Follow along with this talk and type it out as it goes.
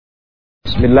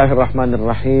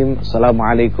Bismillahirrahmanirrahim.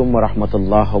 Assalamualaikum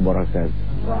warahmatullahi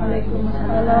wabarakatuh.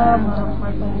 Waalaikumsalam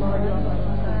warahmatullahi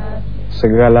wabarakatuh.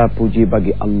 Segala puji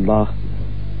bagi Allah,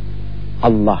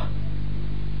 Allah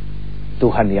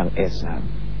Tuhan yang Esa,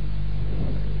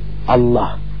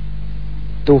 Allah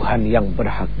Tuhan yang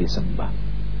berhak disembah,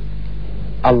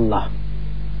 Allah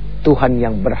Tuhan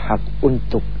yang berhak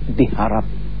untuk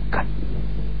diharapkan,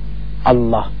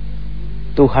 Allah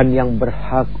Tuhan yang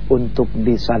berhak untuk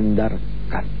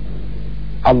disandarkan,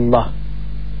 Allah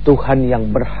Tuhan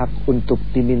yang berhak untuk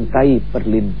dimintai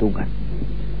perlindungan,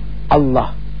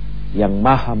 Allah yang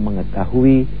maha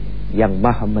mengetahui, yang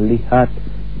maha melihat,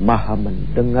 maha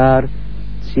mendengar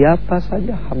siapa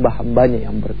saja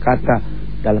hamba-hambanya yang berkata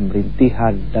dalam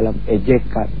rintihan, dalam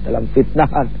ejekan, dalam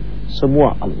fitnahan,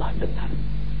 semua Allah dengar.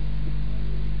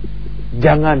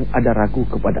 Jangan ada ragu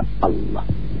kepada Allah.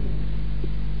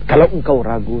 Kalau engkau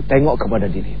ragu, tengok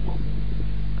kepada dirimu.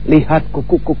 Lihat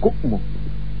kuku-kukumu.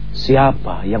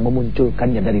 Siapa yang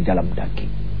memunculkannya dari dalam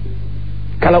daging?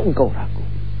 Kalau engkau ragu,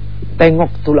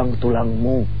 tengok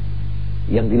tulang-tulangmu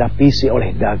yang dilapisi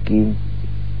oleh daging.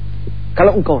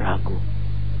 Kalau engkau ragu,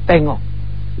 tengok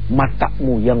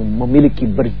matamu yang memiliki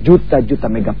berjuta-juta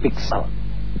megapiksel,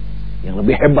 yang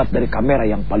lebih hebat dari kamera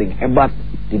yang paling hebat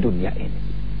di dunia ini.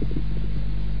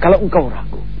 Kalau engkau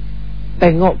ragu,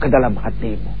 tengok ke dalam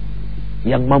hatimu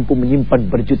yang mampu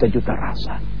menyimpan berjuta-juta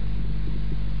rasa.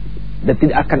 Dan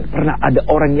tidak akan pernah ada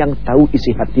orang yang tahu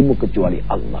isi hatimu kecuali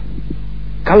Allah.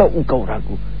 Kalau engkau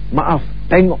ragu, maaf,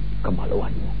 tengok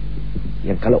kemaluanmu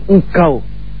yang kalau engkau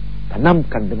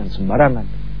tanamkan dengan sembarangan,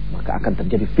 maka akan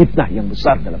terjadi fitnah yang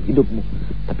besar dalam hidupmu.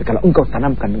 Tapi kalau engkau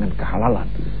tanamkan dengan kehalalan,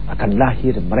 akan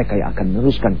lahir mereka yang akan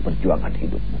meneruskan perjuangan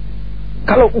hidupmu.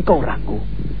 Kalau engkau ragu,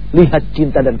 lihat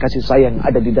cinta dan kasih sayang yang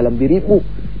ada di dalam dirimu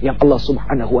yang Allah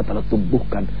subhanahu wa ta'ala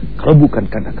tumbuhkan. Kalau bukan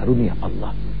karena karunia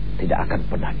Allah, tidak akan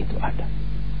pernah itu ada.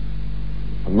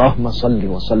 Allahumma salli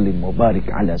wa sallim wa barik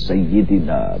ala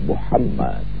sayyidina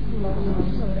Muhammad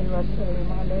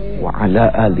wa ala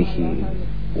alihi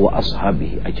wa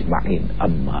ashabihi ajma'in,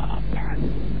 amma ba'd.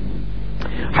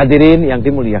 Hadirin yang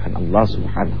dimuliakan Allah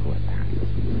subhanahu wa ta'ala,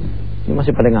 ini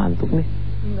masih pada ngantuk nih?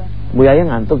 Enggak. Bu Yaya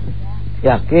ngantuk?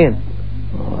 Yakin?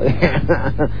 Oh,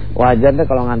 wajar deh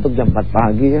kalau ngantuk jam 4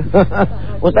 pagi ya.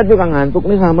 Ustaz juga ngantuk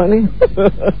nih sama nih.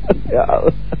 Ya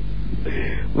Allah.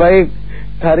 Baik,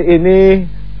 hari ini,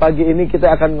 pagi ini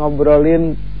kita akan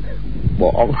ngobrolin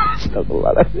bohong.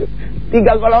 Astagfirullahaladzim.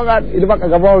 3 golongan. Ini mah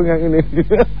kagak bohong yang ini.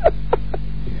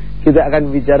 Kita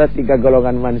akan bicara 3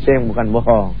 golongan manusia yang bukan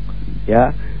bohong,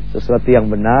 ya, sesuatu yang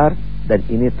benar, dan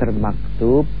ini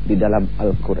termaktub di dalam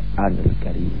Al-Qur'anul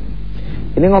Karim.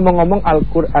 Ini ngomong-ngomong,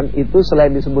 Al-Quran itu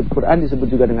selain disebut Quran, disebut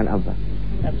juga dengan apa?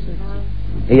 Kitab suci.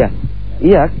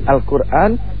 Iya,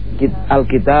 Al-Quran,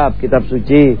 Alkitab, kitab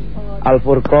suci,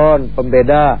 Al-Furqan,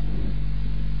 pembeda,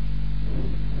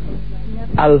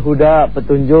 Al-Huda,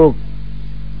 petunjuk,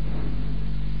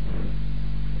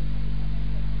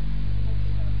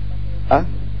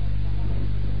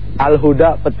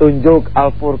 Al-Huda, petunjuk,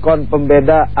 Al-Furqan,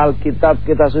 pembeda, Alkitab,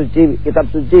 kitab suci,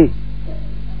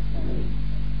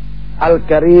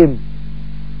 Al-Karim,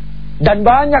 dan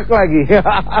banyak lagi.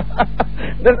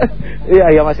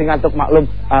 Iya, masih ngantuk, maklum.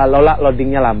 Lola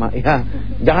loadingnya lama ya.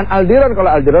 Jangan Aldiron, kalau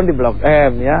Aldiron di Blok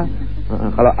M ya.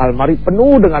 Kalau almari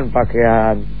penuh dengan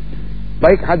pakaian.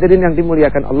 Baik, hadirin yang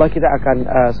dimuliakan Allah, kita akan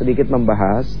sedikit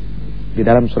membahas di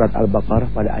dalam surat Al-Baqarah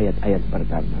pada ayat-ayat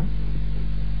pertama.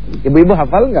 Ibu-ibu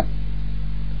hafal nggak?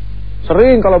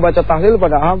 Sering kalau baca tahlil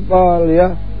pada hafal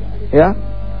ya. Ya.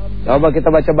 Coba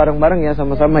kita baca bareng-bareng ya,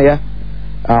 sama-sama ya.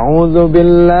 A'udzu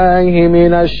billahi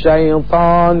minasy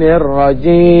syaithanir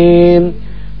rajim.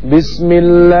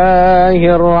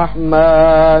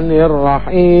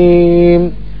 Bismillahirrahmanirrahim.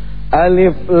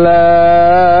 Alif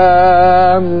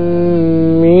lam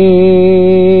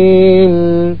mim.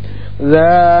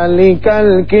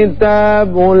 Dzalikal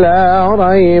kitabu la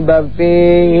raiba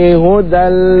fihi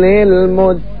hudan lil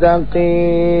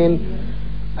muttaqin.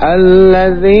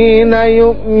 الذين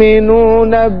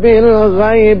يؤمنون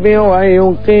بالغيب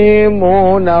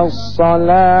ويقيمون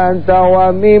الصلاة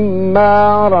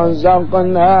ومما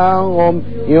رزقناهم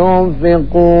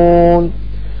ينفقون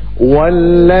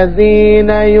والذين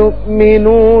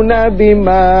يؤمنون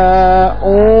بما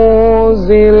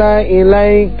أنزل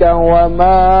إليك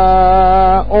وما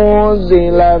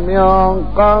أنزل من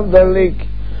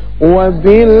قبلك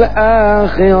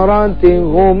وبالآخرة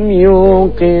هم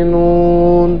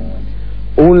يوقنون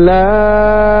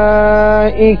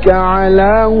أولئك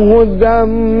على هدى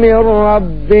من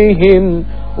ربهم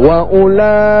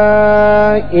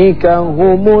وأولئك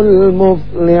هم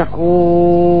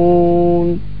المفلحون.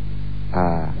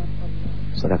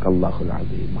 Sadaqallahul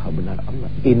azim. Maha benar Allah.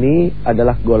 Ini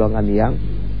adalah golongan yang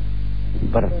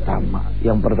pertama.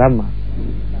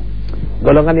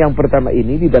 Golongan yang pertama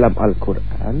ini di dalam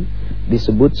Al-Quran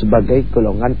disebut sebagai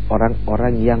golongan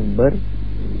orang-orang yang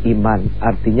beriman.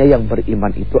 Artinya yang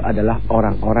beriman itu adalah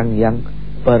orang-orang yang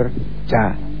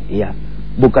percaya.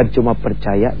 Bukan cuma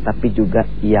percaya tapi juga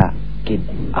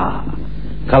yakin.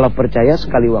 Kalau percaya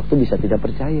sekali waktu bisa tidak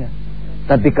percaya.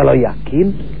 Tapi kalau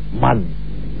yakin,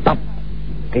 mantap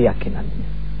keyakinannya.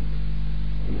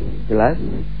 Jelas?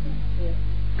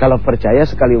 Kalau percaya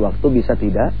sekali waktu bisa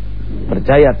tidak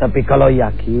percaya. Tapi kalau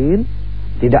yakin,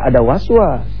 tidak ada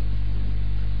was-was.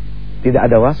 Tidak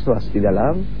ada was-was di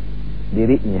dalam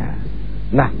dirinya.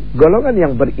 Nah, golongan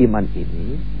yang beriman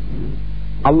ini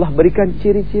Allah berikan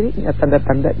ciri-cirinya,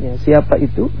 tanda-tandanya. Siapa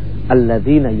itu?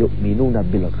 Alladzina yu'minuna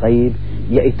bil ghaib,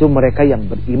 yaitu mereka yang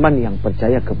beriman, yang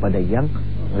percaya kepada yang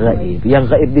gaib.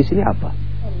 Yang gaib di sini apa?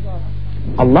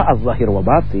 Allah az-zahir wa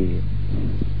batin.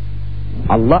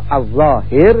 Allah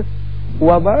az-zahir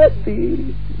wa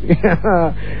batin.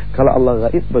 Kalau Allah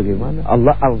gaib bagaimana?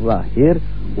 Allah az-zahir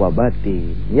wa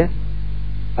batin, ya.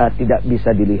 Tidak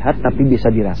bisa dilihat tapi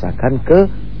bisa dirasakan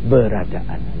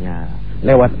keberadaannya.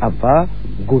 Lewat apa?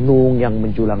 Gunung yang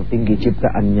menjulang tinggi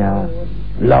ciptaannya,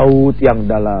 laut yang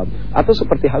dalam, atau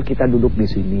seperti hal kita duduk di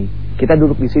sini. Kita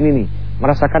duduk di sini nih,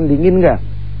 merasakan dingin nggak?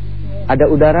 Ada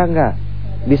udara nggak?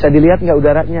 Bisa dilihat nggak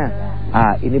udaranya?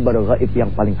 Ini baru gaib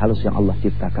yang paling halus yang Allah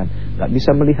ciptakan. Nggak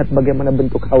bisa melihat bagaimana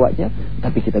bentuk hawanya,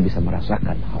 tapi kita bisa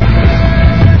merasakan hawa.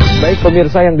 Baik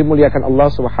pemirsa yang dimuliakan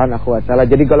Allah Subhanahu wa taala.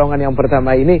 Jadi golongan yang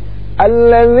pertama ini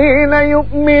alladzina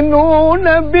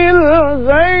yu'minuna bil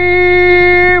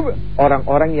ghaib.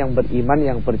 Orang-orang yang beriman,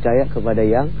 yang percaya kepada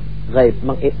yang gaib,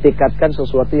 mengiktikadkan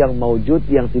sesuatu yang maujud,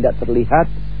 yang tidak terlihat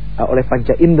oleh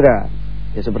panca indera.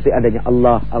 Ya, seperti adanya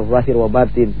Allah al-zahir wa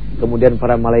batin. Kemudian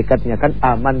para malaikatnya kan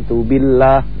amantu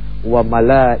billah wa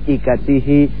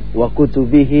malaikatihi wa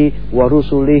kutubihi wa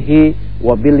rusulihi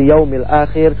wa bil yaumil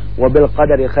akhir wa bil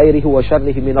qadari khairihi wa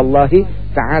syarrihi minallahi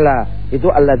ta'ala. Itu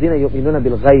alladzina yu'minuna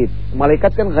bil ghaib.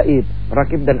 Malaikat kan gaib,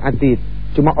 raqib dan atid.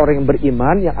 Cuma orang yang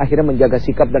beriman yang akhirnya menjaga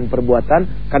sikap dan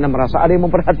perbuatan karena merasa ada yang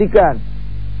memperhatikan.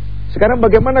 Sekarang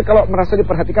bagaimana kalau merasa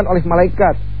diperhatikan oleh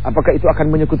malaikat? Apakah itu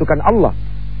akan menyekutukan Allah?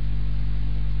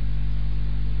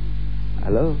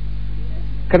 Halo.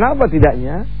 Kenapa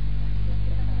tidaknya?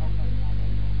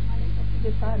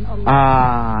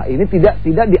 Ini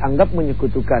tidak dianggap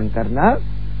menyekutukan karena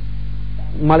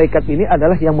malaikat ini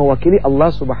adalah yang mewakili Allah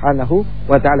Subhanahu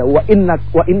wa taala. Wa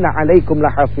inna 'alaikum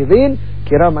lahafizin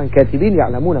kiraman katibin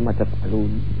ya'lamuna ma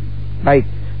taf'alun. Baik.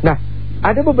 Nah,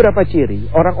 ada beberapa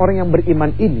ciri orang-orang yang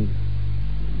beriman ini.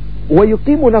 Wa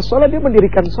yuqimuna shalah, dia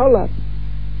mendirikan salat.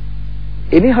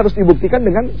 Ini harus dibuktikan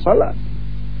dengan salat.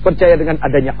 Percaya dengan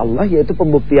adanya Allah, yaitu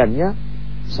pembuktiannya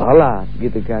salat,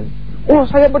 gitu kan. Oh,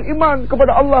 saya beriman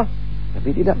kepada Allah,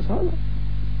 tapi tidak salat.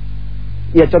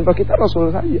 Ya, contoh kita Rasul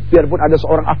saja. Biarpun ada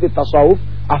seorang ahli tasawuf,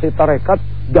 ahli tarekat,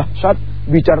 dahsyat,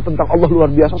 bicara tentang Allah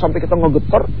luar biasa sampai kita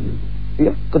ngegetar,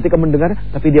 ya, ketika mendengar,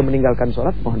 tapi dia meninggalkan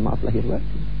salat, mohon maaf lahir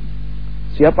batin.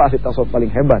 Siapa ahli tasawuf paling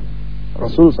hebat?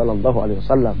 Rasul sallallahu alaihi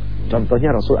wasallam.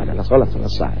 Contohnya Rasul adalah salat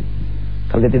selesai.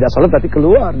 Kalau dia tidak salat berarti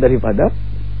keluar daripada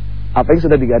apa yang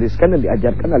sudah digariskan dan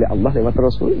diajarkan oleh Allah lewat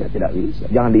Rasulnya. Tidak bisa,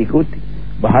 jangan diikuti.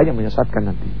 Bahaya, menyesatkan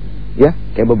nanti. Ya,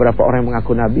 kayak beberapa orang yang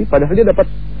mengaku nabi padahal dia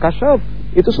dapat kasyaf.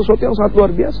 Itu sesuatu yang sangat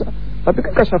luar biasa. Tapi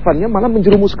kan kasyafannya malah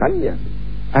menjerumuskannya.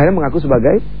 Akhirnya mengaku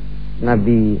sebagai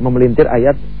nabi, memelintir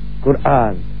ayat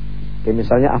Quran. Kayak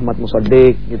misalnya Ahmad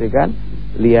Musaddiq gitu kan,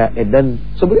 Lia Eden.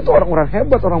 Sebenarnya itu orang-orang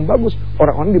hebat, orang bagus,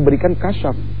 orang-orang diberikan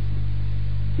kasyaf.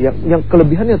 Yang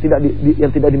kelebihan yang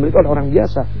tidak dimiliki oleh orang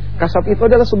biasa. Kasyaf itu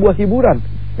adalah sebuah hiburan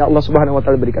yang Allah Subhanahu wa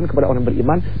taala berikan kepada orang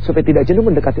beriman supaya tidak jenuh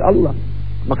mendekati Allah.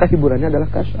 Maka hiburannya adalah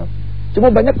kasyaf.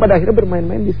 Cuma banyak pada akhirnya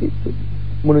bermain-main di situ,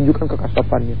 menunjukkan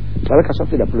kekasyafannya. Soalnya kasyaf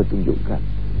tidak perlu tunjukkan.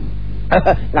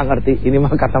 Nggak ngerti, ini mah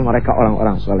kata mereka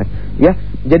orang-orang soleh. Ya,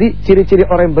 jadi ciri-ciri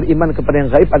orang yang beriman kepada yang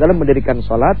gaib adalah mendirikan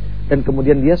salat dan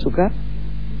kemudian dia suka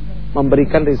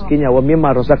memberikan rezekinya, wa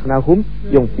mimma razaqnahum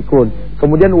yunfikun.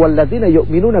 Kemudian walladzina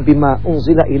yu'minuna bima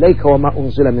unzila ilaika wa ma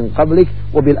unzila min qablik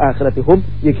wa bil akhirati hum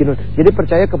yuqinun. Jadi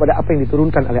percaya kepada apa yang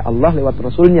diturunkan oleh Allah lewat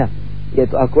Rasulnya,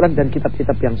 yaitu Al-Quran dan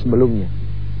kitab-kitab yang sebelumnya.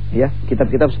 Ya,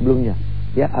 kitab-kitab sebelumnya.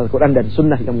 Ya, Al-Quran dan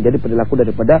Sunnah yang menjadi perilaku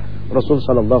daripada Rasul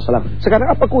sallallahu alaihi wasallam.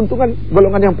 Sekarang apa keuntungan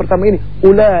golongan yang pertama ini?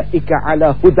 Ulaika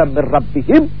ala hudam mir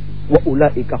rabbihim wa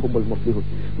ulaika humul muflihun.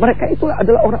 Mereka itu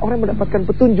adalah orang-orang yang mendapatkan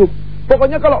petunjuk.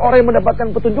 Pokoknya kalau orang yang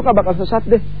mendapatkan petunjuk gak bakal sesat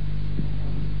deh.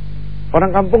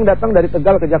 Orang kampung datang dari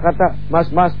Tegal ke Jakarta, mas,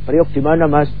 periuk di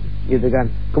mana mas? Gitu kan.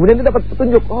 Kemudian dia dapat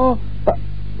petunjuk. Oh,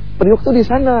 Petunjuk itu di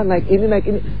sana, naik ini.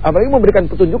 Apalagi memberikan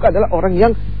petunjuk adalah orang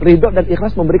yang ridho dan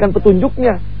ikhlas memberikan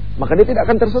petunjuknya. Maka dia tidak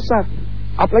akan tersesat.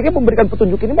 Apalagi memberikan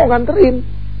petunjuk ini mau nganterin.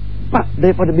 Pak,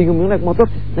 daripada bingung naik motor,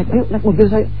 naik mobil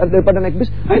saya. Daripada naik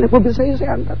bis, ayo naik mobil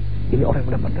saya antar. Ini orang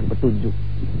yang mendapatkan petunjuk.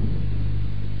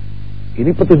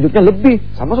 Ini petunjuknya lebih.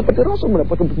 Sama seperti Rasul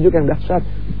mendapatkan petunjuk yang dahsyat.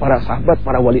 Para sahabat,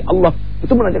 para wali Allah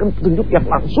itu menanyakan petunjuk yang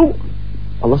langsung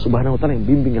Allah Subhanahu wa taala yang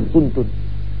bimbing, yang tuntun.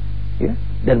 Ya,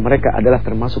 dan mereka adalah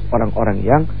termasuk orang-orang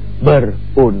yang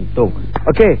beruntung.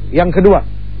 Oke, yang kedua.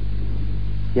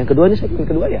 Yang kedua ini segmen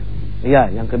kedua ya?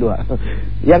 Iya, yang kedua.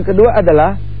 Yang kedua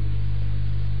adalah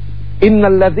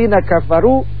innal ladzina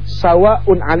kafaru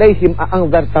sawa'un 'alaihim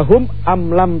a'anzartahum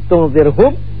am lam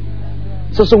tunzirhum.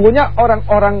 Sesungguhnya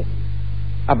orang-orang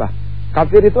apa?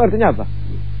 Kafir itu artinya apa?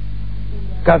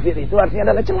 Kafir itu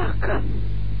artinya adalah celaka.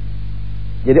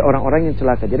 Jadi orang-orang yang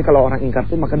celaka. Jadi kalau orang ingkar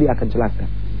itu maka dia akan celaka.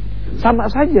 Sama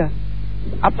saja.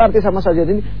 Apa arti sama saja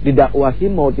ini? Didakwahi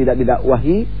mau tidak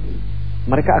didakwahi,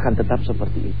 mereka akan tetap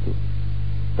seperti itu.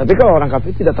 Tapi kalau orang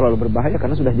kafir tidak terlalu berbahaya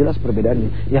karena sudah jelas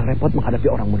perbedaannya. Yang repot menghadapi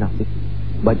orang munafik.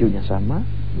 Bajunya sama,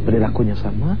 perilakunya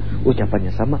sama,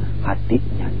 ucapannya sama,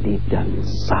 hatinya tidak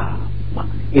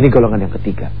sama. Ini golongan yang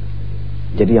ketiga.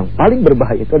 Jadi yang paling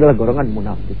berbahaya itu adalah golongan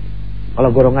munafik. Kalau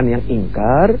golongan yang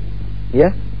ingkar,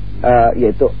 ya,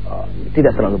 yaitu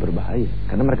tidak terlalu berbahaya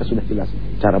karena mereka sudah jelas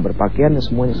cara berpakaian dan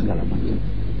semuanya segala macam.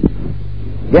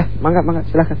 Ya, mangga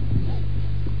silakan.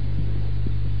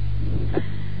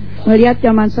 Melihat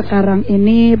zaman sekarang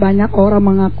ini banyak orang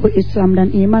mengaku Islam dan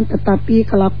iman tetapi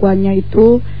kelakuannya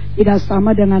itu tidak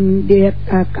sama dengan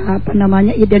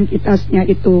identitasnya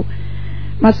itu.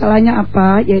 Masalahnya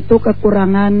apa? Yaitu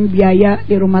kekurangan biaya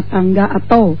di rumah tangga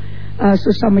atau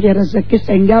susah mencari rezeki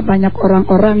sehingga banyak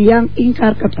orang-orang yang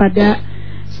ingkar kepada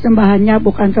sembahannya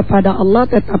bukan kepada Allah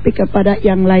tetapi kepada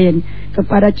yang lain,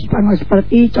 kepada ciptaan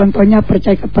seperti contohnya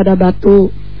percaya kepada batu,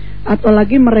 atau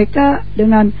lagi mereka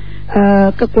dengan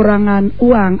kekurangan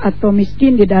uang atau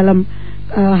miskin di dalam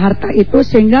harta itu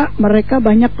sehingga mereka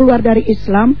banyak keluar dari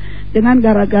Islam dengan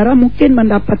gara-gara mungkin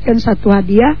mendapatkan satu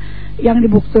hadiah yang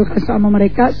dibuktikan sama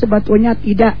mereka sebetulnya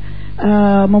tidak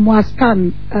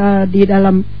memuaskan di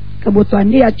dalam kebutuhan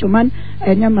dia, cuman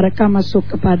akhirnya mereka masuk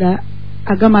kepada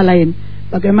agama lain.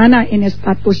 Bagaimana ini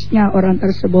statusnya orang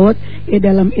tersebut di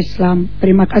dalam Islam?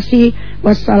 Terima kasih.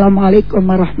 Wassalamualaikum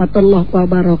warahmatullahi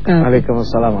wabarakatuh.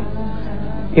 Waalaikumsalam.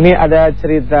 Ini ada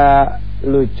cerita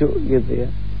lucu gitu ya,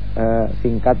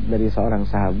 singkat dari seorang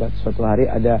sahabat. Suatu hari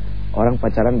ada orang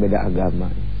pacaran beda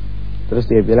agama. Terus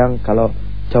dia bilang kalau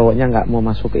cowoknya nggak mau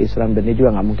masuk ke Islam dan dia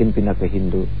juga nggak mungkin pindah ke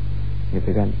Hindu.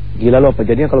 Gitu kan, gila lo apa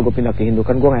jadinya kalau gue pindah ke Hindu,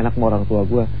 kan gue gak enak sama orang tua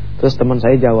gue. Terus teman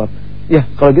saya jawab, ya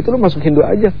kalau gitu lo masuk Hindu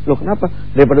aja. Lo kenapa?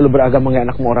 Daripada lo beragama gak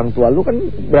enak sama orang tua lo, kan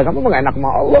beragama gak enak sama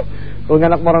Allah. Kalau gak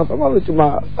enak sama orang tua lo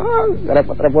cuma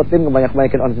repot-repotin,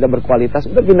 kebanyakin orang tidak berkualitas,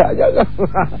 udah pindah aja kan.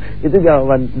 Itu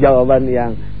jawaban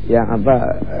yang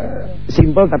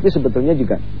simple tapi sebetulnya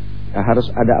juga harus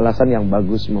ada alasan yang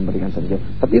bagus memberikan terjawab.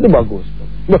 Tapi itu bagus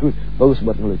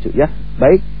buat ngelucu ya.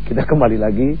 Baik, kita kembali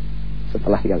lagi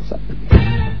setelah yang satu.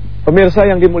 Pemirsa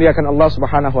yang dimuliakan Allah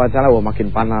Subhanahu wa taala, makin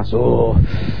panas.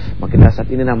 Makin dahsyat.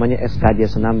 Ini namanya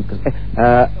SKJ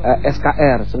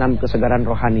SKR, Senam Kesegaran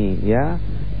Rohani ya.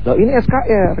 Loh ini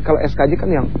SKR, kalau SKJ kan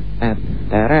yang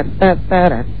teret.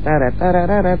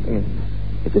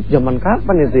 Itu zaman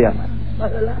kapan itu ya?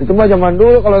 Itu mah zaman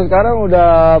dulu, kalau sekarang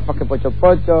udah pakai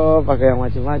poco-poco, pakai yang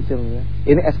macam-macam ya.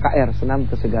 Ini SKR, Senam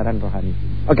Kesegaran Rohani.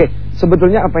 Oke,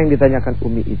 sebetulnya apa yang ditanyakan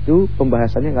Umi itu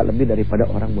pembahasannya nggak lebih daripada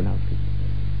orang munafik.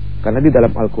 Karena di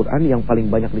dalam Al-Quran yang paling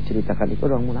banyak diceritakan itu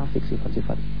orang munafik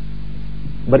sifat-sifat.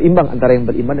 Berimbang antara yang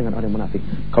beriman dengan orang yang munafik.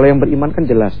 Kalau yang beriman kan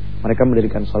jelas, mereka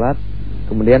mendirikan sholat,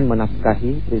 kemudian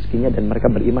menafkahi rezekinya dan mereka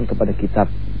beriman kepada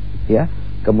kitab. Ya,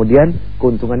 kemudian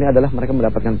keuntungannya adalah mereka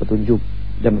mendapatkan petunjuk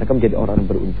dan mereka menjadi orang yang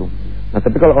beruntung. Nah,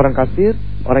 tapi kalau orang kafir,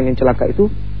 orang yang celaka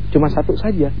itu cuma satu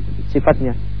saja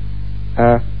sifatnya.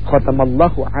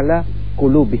 Khatamallahu ala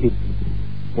qulubihim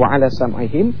wa ala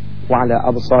sam'ihim wa ala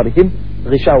absarihim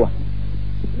ghishawah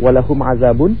wa lahum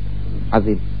azabun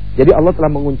azim. Jadi Allah telah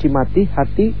mengunci mati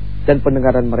hati dan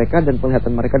pendengaran mereka dan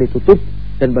penglihatan mereka ditutup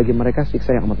dan bagi mereka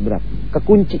siksa yang amat berat.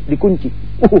 Dikunci.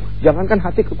 Jangankan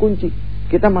hati kekunci.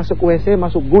 Kita masuk WC,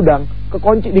 masuk gudang,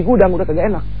 kekunci di gudang udah kagak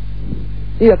enak.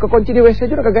 Iya, kekunci di WC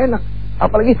aja udah kagak enak.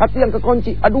 Apalagi hati yang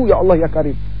kekunci. Aduh ya Allah ya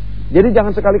Karim. Jadi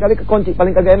jangan sekali-kali kekunci,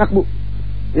 paling kagak enak, Bu.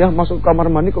 Ya, masuk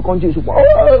kamar mandi kekunci supaya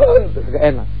kagak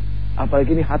enak.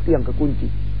 Apalagi ini hati yang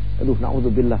kekunci. Aduh,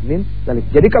 naudzubillah min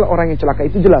dzalik. Jadi kalau orang yang celaka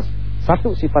itu jelas,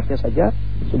 satu sifatnya saja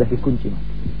sudah dikunci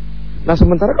mati. Nah,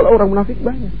 sementara kalau orang munafik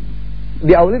banyak.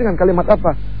 Diawali dengan kalimat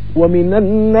apa? Wa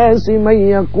minan nasi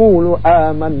may yaqulu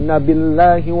amanna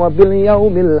billahi wa bil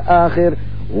yaumil akhir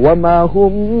wa ma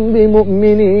hum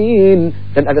bimu'minin.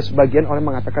 Dan ada sebagian orang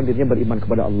mengatakan dirinya beriman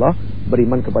kepada Allah,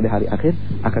 beriman kepada hari akhir,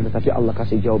 akan tetapi Allah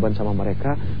kasih jawaban sama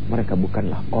mereka, mereka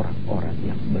bukanlah orang-orang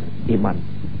yang beriman.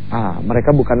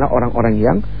 Mereka bukanlah orang-orang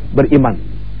yang beriman.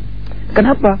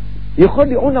 Kenapa?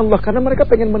 Yukhadi'un Allah, karena mereka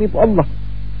pengen menipu Allah.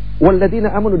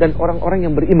 Walladzina amanu, dan orang-orang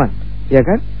yang beriman, ya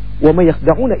kan? Wa may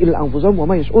yakhda'una illa anfusahum wa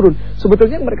may yash'urun.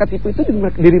 Sebetulnya yang mereka tipu itu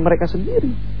diri mereka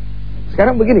sendiri.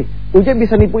 Sekarang begini, Uje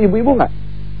bisa nipu ibu-ibu enggak?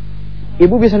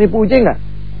 Ibu bisa nipu Uje enggak?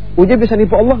 Uje bisa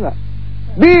nipu Allah enggak?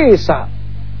 Bisa.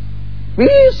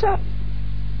 Bisa.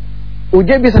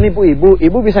 Uje bisa nipu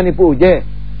ibu bisa nipu Uje.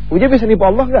 Uje bisa nipu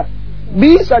Allah enggak?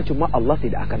 Bisa, cuma Allah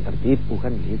tidak akan tertipu,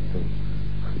 kan gitu.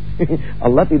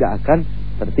 Allah tidak akan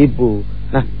tertipu.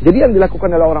 Nah, jadi yang dilakukan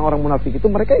oleh orang-orang munafik itu,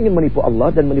 mereka ingin menipu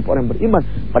Allah dan menipu orang beriman,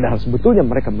 padahal sebetulnya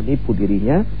mereka menipu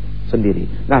dirinya sendiri.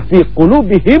 Nah, fi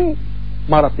qulubihim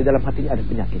marad, di dalam hatinya ada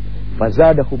penyakit.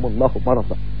 Fazadahumullahu marad.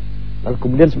 Lalu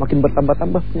kemudian semakin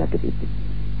bertambah-tambah penyakit itu.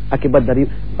 Akibat dari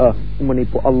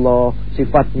menipu Allah,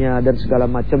 sifatnya dan segala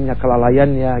macamnya,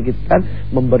 kelalaiannya gitu kan,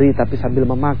 memberi tapi sambil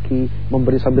memaki,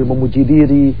 memberi sambil memuji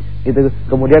diri gitu.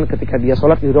 Kemudian ketika dia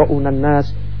salat, yuraunan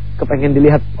nas, kepengen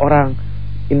dilihat orang.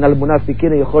 Innal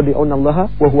munafiqina yukhadi'una Allah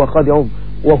wa huwa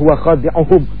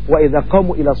khadi'uhum wa idza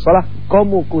qamu ila shalah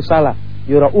qamu kusala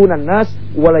yura'una nas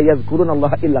wa la yadhkuruna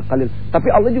Allah illa qalil. Tapi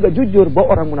Allah juga jujur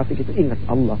bahwa orang munafik itu ingat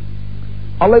Allah.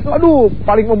 Allah itu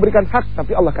paling memberikan hak,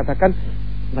 tapi Allah katakan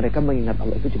mereka mengingat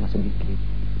Allah itu cuma sedikit.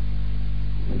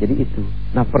 Nah, jadi itu.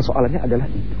 Nah, persoalannya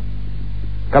adalah itu.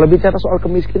 Kalau bicara soal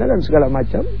kemiskinan dan segala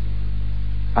macam,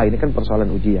 ini kan persoalan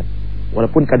ujian.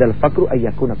 Walaupun kadal fakru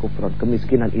ayyakuna kufran,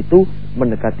 kemiskinan itu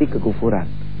mendekati kekufuran,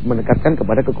 mendekatkan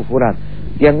kepada kekufuran.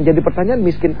 Yang jadi pertanyaan,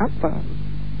 miskin apa?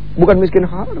 Bukan miskin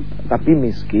harta, tapi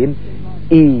miskin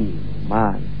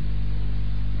iman.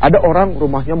 Ada orang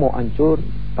rumahnya mau hancur,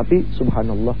 tapi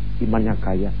subhanallah imannya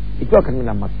kaya, itu akan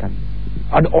menyelamatkan.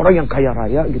 Ada orang yang kaya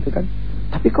raya gitu kan,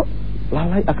 tapi kok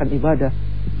lalai akan ibadah.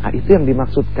 Nah, itu yang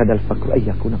dimaksud kadal fakru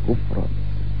ayyakuna kufran.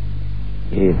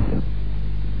 Gitu.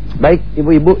 Baik,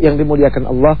 ibu-ibu yang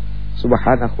dimuliakan Allah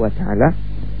Subhanahu wa ta'ala,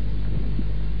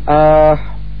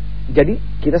 jadi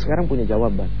kita sekarang punya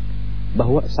jawaban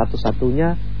bahwa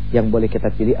satu-satunya yang boleh kita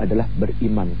pilih adalah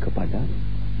beriman kepada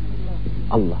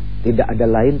Allah. Tidak ada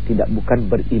lain, tidak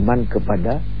bukan beriman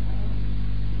kepada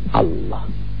Allah.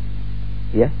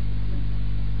 Ya.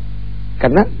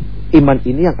 Karena iman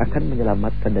ini yang akan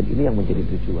menyelamatkan, dan ini yang menjadi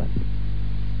tujuan.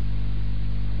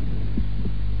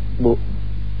 Bu,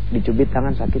 dicubit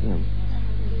tangan sakit nggak?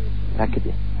 Sakit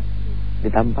ya?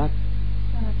 Ditampar?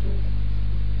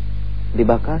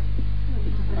 Dibakar?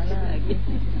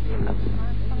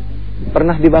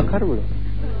 Pernah dibakar belum?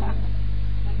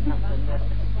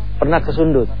 Pernah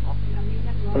kesundut?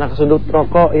 Pernah kesundut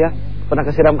rokok ya? Pernah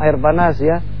kesiram air panas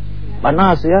ya?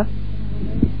 Panas ya?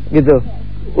 Gitu.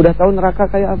 Udah tahu neraka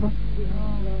kayak apa?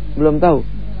 Belum tahu.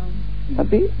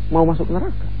 Tapi mau masuk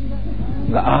neraka?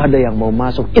 Nggak ada yang mau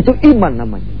masuk. Itu iman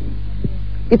namanya.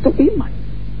 Itu iman.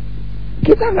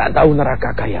 Kita nggak tahu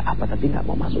neraka kayak apa, tapi nggak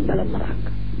mau masuk dalam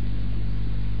neraka.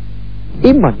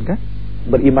 Iman kan?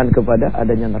 Beriman kepada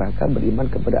adanya neraka, beriman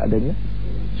kepada adanya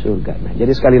surga. Nah,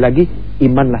 jadi sekali lagi,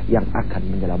 imanlah yang akan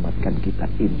menyelamatkan kita,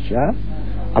 insya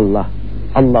Allah.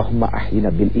 Allahumma ahyina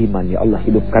bil iman, ya Allah,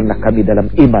 hidupkanlah kami dalam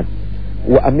iman.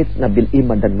 Wa amitna bil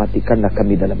iman, dan matikanlah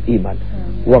kami dalam iman.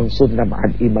 Wangsurna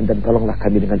ma'al iman, dan tolonglah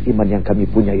kami dengan iman yang kami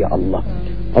punya, ya Allah.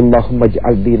 Allahumma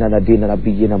ja'al dinana dina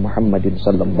nabiyyina Muhammadin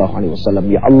sallallahu alaihi wasallam.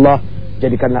 Ya Allah,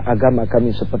 jadikanlah agama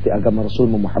kami seperti agama Rasul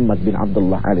Muhammad bin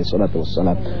Abdullah alaihi salatu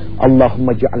wassalam.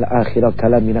 Allahumma ja'al akhira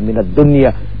kalamina minad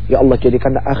dunya. Ya Allah,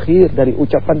 jadikanlah akhir dari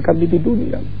ucapan kami di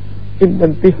dunia.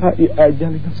 Intihai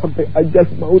ajalina, sampai ajal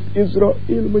maut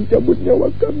Israel mencabut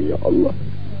nyawa kami, ya Allah,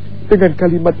 dengan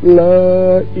kalimat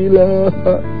la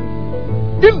ilaha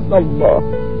illallah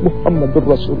Muhammadur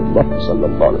Rasulullah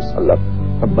sallallahu alaihi wasallam.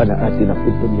 Rabbana atina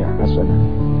fid dunya hasanah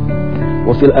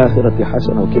wa fil akhirati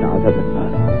hasanah wa qina adzabannar.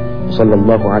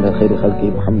 Sallallahu ala khairi khalqi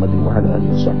Muhammadin wa ala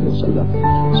alihi wasallam.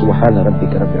 Subhana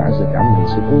rabbika rabbil izzati amma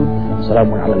yasifun.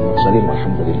 Salamun alal mursalin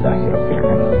walhamdulillahi rabbil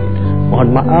alamin.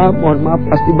 Mohon maaf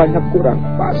pasti banyak kurang,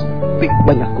 pasti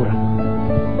banyak kurang.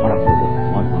 Orang bodoh,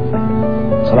 mohon maaf banyak.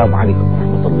 Assalamualaikum.